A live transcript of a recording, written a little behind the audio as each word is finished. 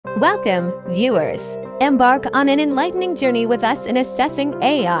Welcome, viewers. Embark on an enlightening journey with us in assessing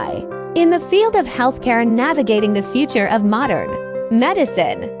AI in the field of healthcare and navigating the future of modern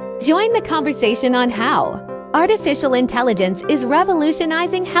medicine. Join the conversation on how artificial intelligence is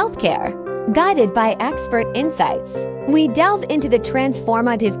revolutionizing healthcare. Guided by expert insights, we delve into the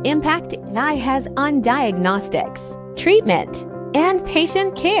transformative impact AI has on diagnostics, treatment, and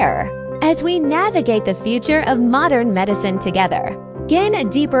patient care. As we navigate the future of modern medicine together, gain a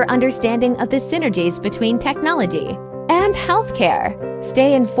deeper understanding of the synergies between technology and healthcare.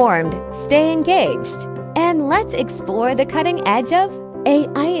 Stay informed, stay engaged, and let's explore the cutting edge of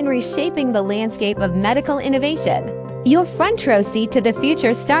AI in reshaping the landscape of medical innovation. Your front row seat to the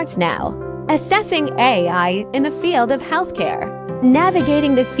future starts now. Assessing AI in the field of healthcare.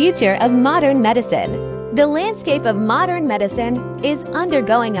 Navigating the future of modern medicine. The landscape of modern medicine is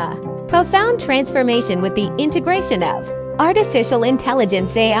undergoing a profound transformation with the integration of artificial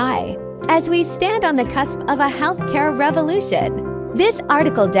intelligence AI. As we stand on the cusp of a healthcare revolution, this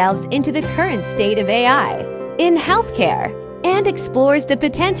article delves into the current state of AI in healthcare and explores the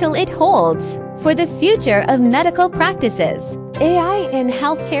potential it holds for the future of medical practices. AI in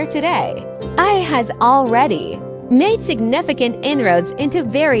healthcare today. AI has already made significant inroads into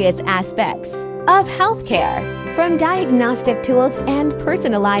various aspects of healthcare, from diagnostic tools and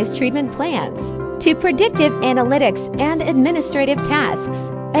personalized treatment plans to predictive analytics and administrative tasks.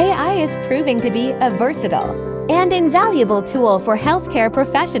 AI is proving to be a versatile and invaluable tool for healthcare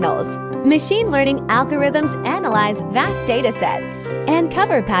professionals. Machine learning algorithms analyze vast data sets,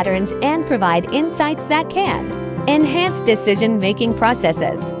 uncover patterns, and provide insights that can enhance decision-making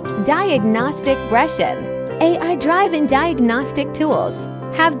processes. Diagnostic regression. AI-driven diagnostic tools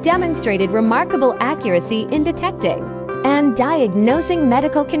have demonstrated remarkable accuracy in detecting and diagnosing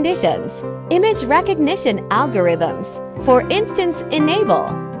medical conditions. Image recognition algorithms, for instance, enable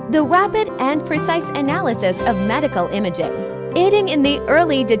the rapid and precise analysis of medical imaging, aiding in the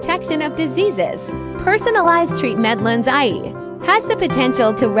early detection of diseases. Personalized treatment lens AI has the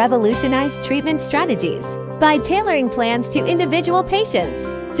potential to revolutionize treatment strategies by tailoring plans to individual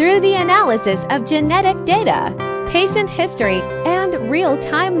patients through the analysis of genetic data, patient history, and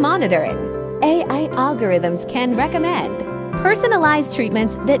real-time monitoring. AI algorithms can recommend personalized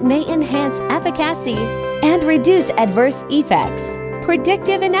treatments that may enhance efficacy and reduce adverse effects.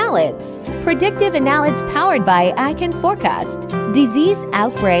 Predictive analytics. Predictive analytics powered by AI can forecast disease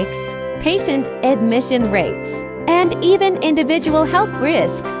outbreaks, patient admission rates, and even individual health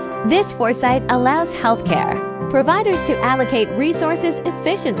risks. This foresight allows healthcare providers to allocate resources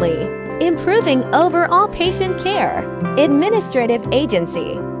efficiently, improving overall patient care. Administrative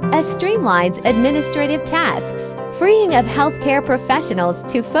agency. A streamlines administrative tasks, freeing up healthcare professionals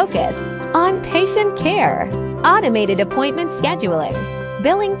to focus on patient care. Automated appointment scheduling,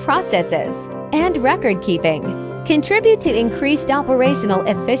 billing processes, and record keeping contribute to increased operational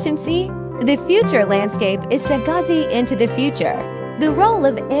efficiency. The future landscape is segues into the future. The role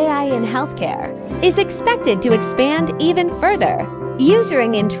of AI in healthcare is expected to expand even further,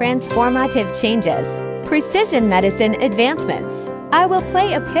 ushering in transformative changes. Precision medicine advancements. I will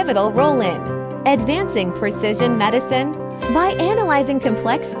play a pivotal role in advancing precision medicine by analyzing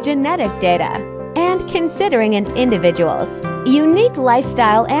complex genetic data and considering an individual's unique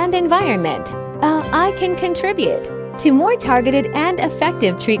lifestyle and environment. I can contribute to more targeted and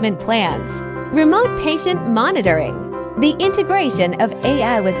effective treatment plans. Remote patient monitoring. The integration of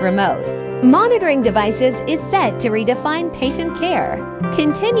AI with remote monitoring devices is set to redefine patient care.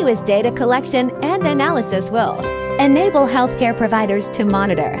 Continuous data collection and analysis will enable healthcare providers to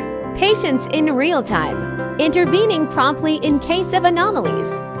monitor patients in real time, intervening promptly in case of anomalies.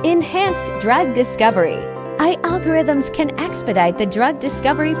 Enhanced drug discovery. AI algorithms can expedite the drug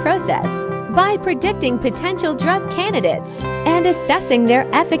discovery process by predicting potential drug candidates and assessing their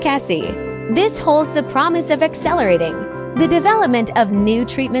efficacy. This holds the promise of accelerating the development of new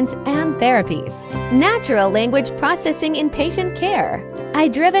treatments and therapies. Natural language processing in patient care.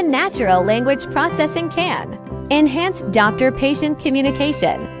 AI-driven natural language processing can enhance doctor-patient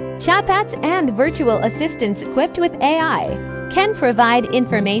communication. Chatbots and virtual assistants equipped with AI can provide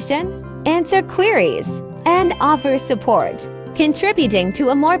information, answer queries, and offer support, contributing to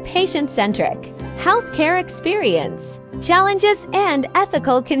a more patient-centric healthcare experience. Challenges and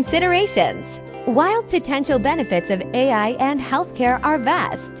ethical considerations. While potential benefits of AI and healthcare are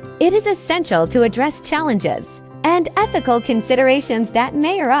vast, it is essential to address challenges and ethical considerations that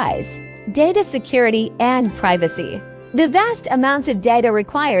may arise. Data security and privacy. The vast amounts of data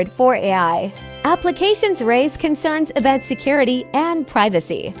required for AI applications raise concerns about security and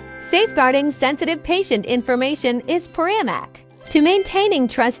privacy. Safeguarding sensitive patient information is paramount. to maintaining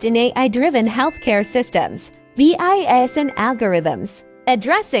trust in AI-driven healthcare systems, BIS and algorithms.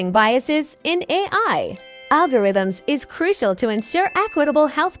 Addressing biases in AI algorithms is crucial to ensure equitable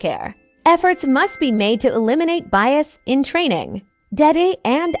healthcare. Efforts must be made to eliminate bias in training, data,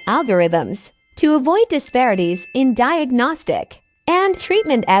 and algorithms to avoid disparities in diagnostic and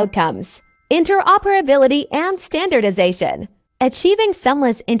treatment outcomes. Interoperability and standardization. Achieving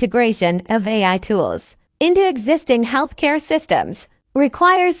seamless integration of AI tools into existing healthcare systems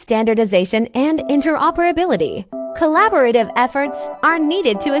requires standardization and interoperability. Collaborative efforts are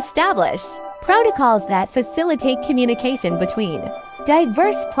needed to establish protocols that facilitate communication between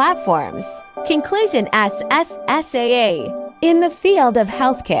diverse platforms. Conclusion SSSAA. In the field of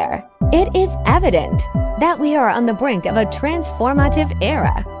healthcare, it is evident that we are on the brink of a transformative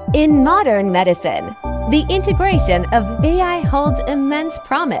era. In modern medicine, the integration of AI holds immense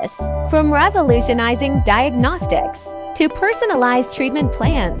promise, from revolutionizing diagnostics to personalized treatment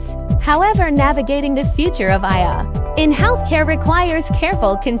plans. However, navigating the future of AI in healthcare requires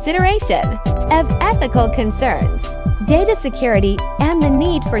careful consideration of ethical concerns, data security, and the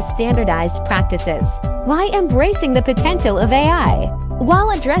need for standardized practices. While embracing the potential of AI, while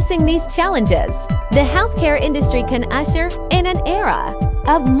addressing these challenges, the healthcare industry can usher in an era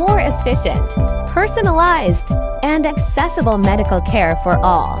of more efficient, personalized, and accessible medical care for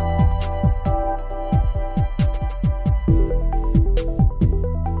all.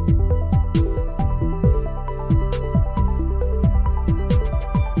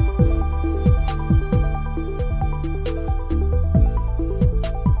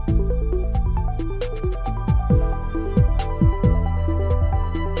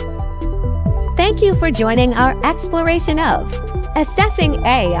 Thank you for joining our exploration of assessing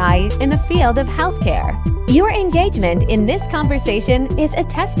AI in the field of healthcare. Your engagement in this conversation is a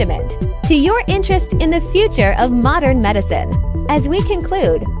testament to your interest in the future of modern medicine. As we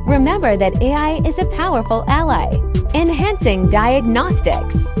conclude, remember that AI is a powerful ally, enhancing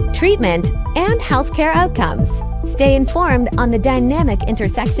diagnostics, treatment, and healthcare outcomes. Stay informed on the dynamic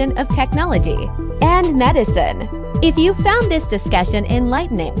intersection of technology and medicine. If you found this discussion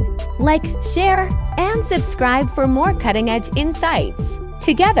enlightening, like, share, and subscribe for more cutting-edge insights.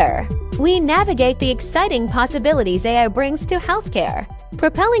 Together, we navigate the exciting possibilities AI brings to healthcare,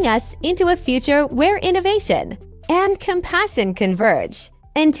 propelling us into a future where innovation and compassion converge.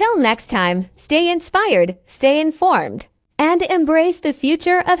 Until next time, stay inspired, stay informed, and embrace the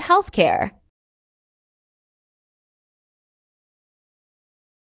future of healthcare.